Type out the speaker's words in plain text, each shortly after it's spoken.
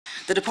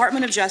The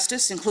Department of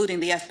Justice, including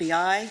the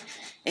FBI,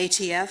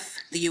 ATF,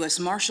 the U.S.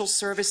 Marshals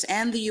Service,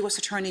 and the U.S.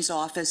 Attorney's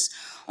Office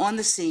on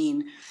the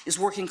scene, is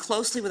working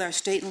closely with our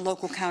state and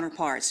local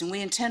counterparts, and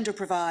we intend to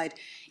provide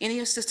any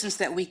assistance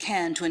that we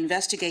can to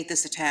investigate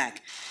this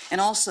attack and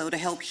also to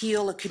help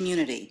heal a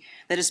community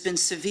that has been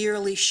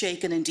severely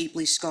shaken and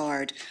deeply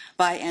scarred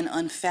by an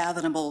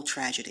unfathomable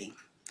tragedy.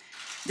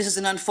 This is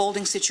an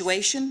unfolding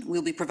situation.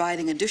 We'll be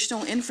providing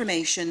additional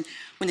information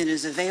when it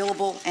is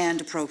available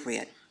and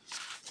appropriate.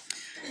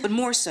 But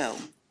more so,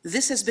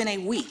 this has been a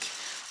week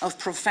of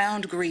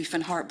profound grief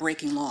and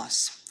heartbreaking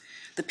loss.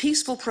 The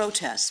peaceful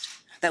protest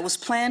that was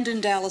planned in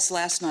Dallas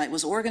last night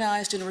was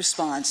organized in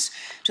response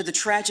to the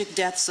tragic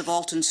deaths of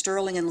Alton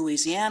Sterling in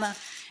Louisiana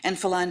and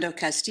Philando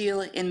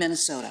Castile in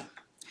Minnesota.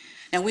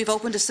 Now, we've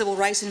opened a civil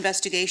rights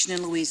investigation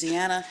in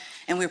Louisiana,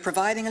 and we're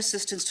providing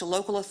assistance to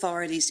local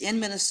authorities in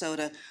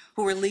Minnesota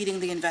who are leading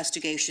the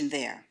investigation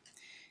there.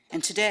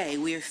 And today,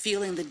 we are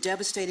feeling the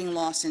devastating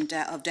loss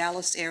of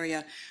Dallas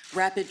area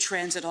Rapid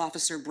Transit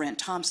Officer Brent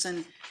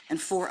Thompson and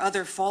 4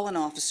 other fallen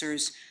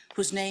officers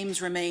whose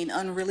names remain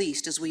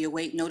unreleased as we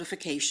await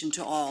notification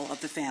to all of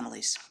the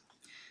families.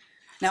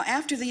 Now,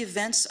 after the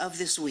events of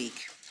this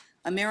week,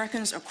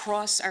 Americans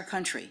across our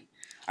country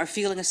are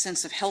feeling a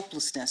sense of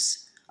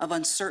helplessness, of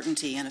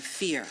uncertainty, and of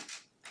fear.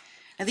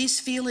 Now,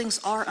 these feelings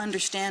are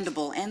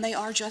understandable and they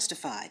are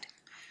justified,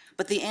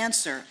 but the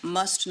answer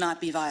must not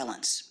be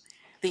violence.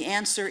 The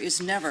answer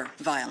is never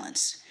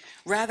violence.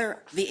 Rather,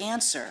 the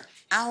answer,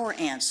 our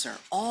answer,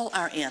 all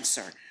our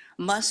answer,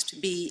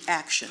 must be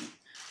action.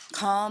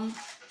 Calm,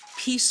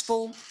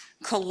 peaceful,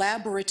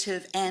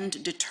 collaborative,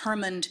 and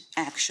determined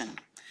action.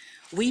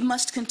 We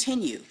must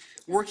continue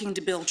working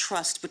to build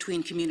trust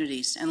between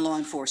communities and law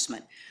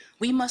enforcement.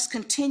 We must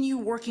continue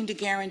working to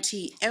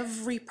guarantee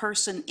every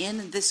person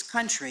in this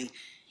country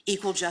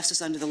equal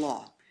justice under the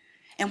law.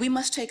 And we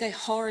must take a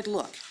hard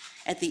look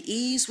at the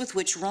ease with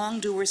which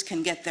wrongdoers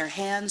can get their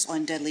hands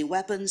on deadly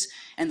weapons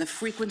and the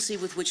frequency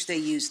with which they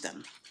use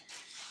them.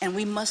 And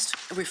we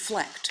must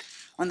reflect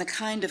on the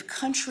kind of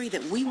country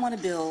that we want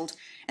to build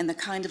and the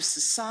kind of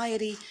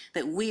society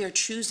that we are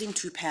choosing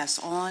to pass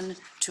on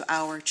to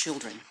our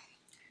children.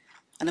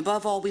 And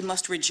above all, we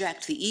must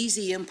reject the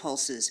easy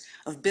impulses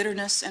of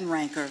bitterness and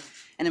rancor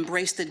and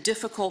embrace the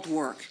difficult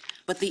work,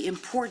 but the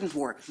important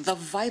work, the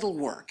vital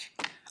work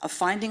of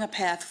finding a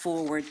path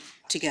forward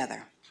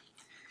together.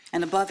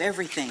 And above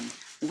everything,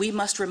 we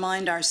must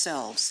remind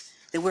ourselves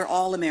that we're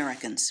all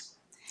Americans,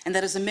 and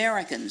that as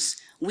Americans,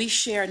 we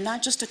share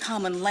not just a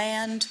common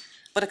land,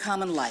 but a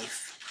common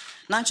life,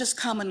 not just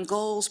common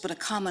goals, but a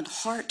common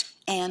heart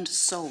and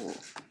soul.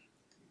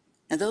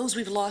 Now, those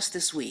we've lost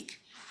this week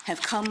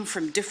have come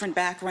from different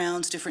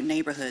backgrounds, different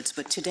neighborhoods,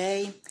 but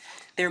today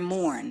they're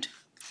mourned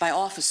by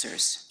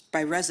officers,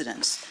 by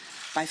residents,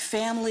 by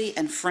family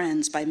and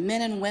friends, by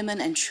men and women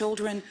and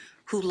children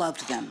who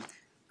loved them,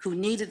 who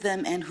needed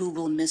them, and who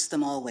will miss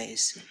them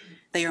always.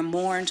 They are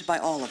mourned by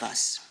all of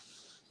us.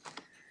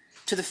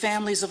 To the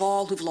families of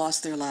all who've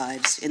lost their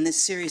lives in this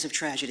series of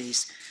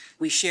tragedies,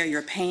 we share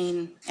your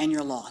pain and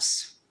your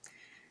loss.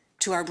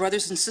 To our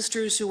brothers and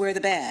sisters who wear the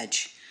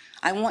badge,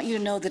 I want you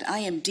to know that I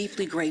am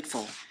deeply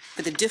grateful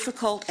for the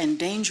difficult and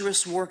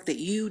dangerous work that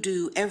you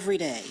do every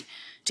day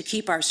to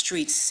keep our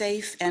streets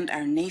safe and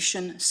our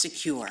nation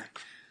secure.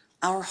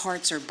 Our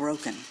hearts are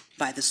broken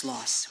by this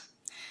loss,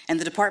 and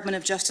the Department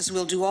of Justice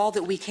will do all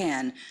that we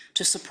can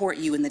to support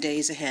you in the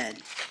days ahead.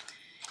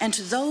 And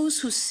to those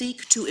who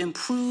seek to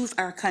improve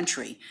our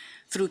country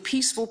through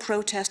peaceful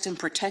protest and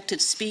protected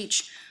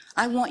speech,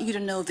 I want you to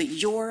know that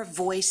your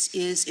voice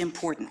is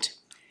important.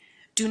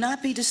 Do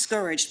not be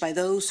discouraged by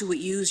those who would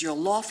use your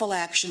lawful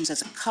actions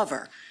as a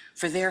cover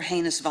for their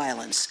heinous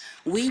violence.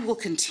 We will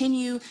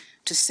continue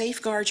to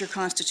safeguard your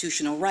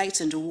constitutional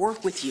rights and to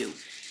work with you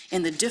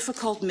in the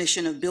difficult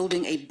mission of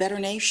building a better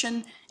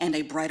nation and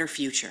a brighter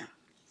future.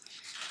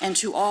 And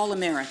to all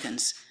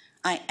Americans,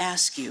 I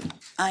ask you,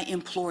 I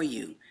implore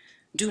you,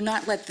 do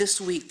not let this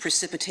week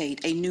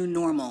precipitate a new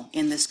normal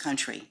in this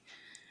country.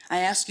 I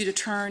ask you to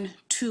turn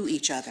to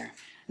each other,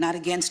 not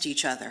against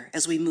each other,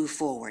 as we move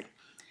forward.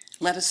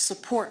 Let us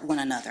support one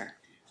another.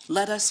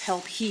 Let us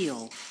help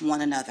heal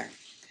one another.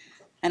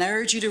 And I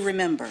urge you to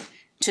remember,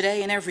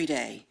 today and every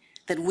day,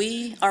 that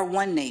we are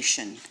one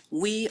nation,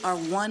 we are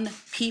one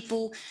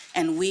people,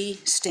 and we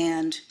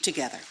stand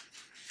together.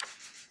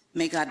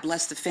 May God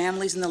bless the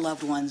families and the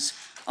loved ones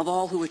of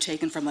all who were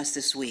taken from us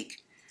this week,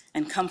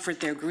 and comfort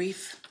their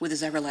grief with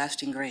his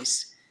everlasting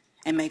grace.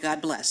 And may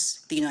God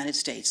bless the United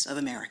States of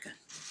America.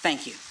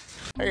 Thank you.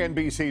 Hey,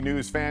 NBC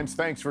News fans,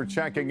 thanks for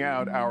checking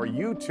out our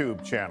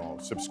YouTube channel.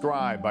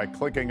 Subscribe by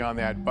clicking on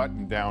that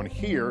button down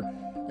here,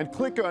 and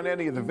click on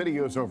any of the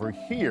videos over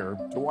here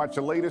to watch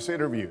the latest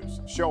interviews,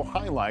 show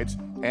highlights,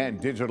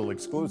 and digital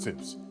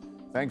exclusives.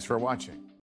 Thanks for watching.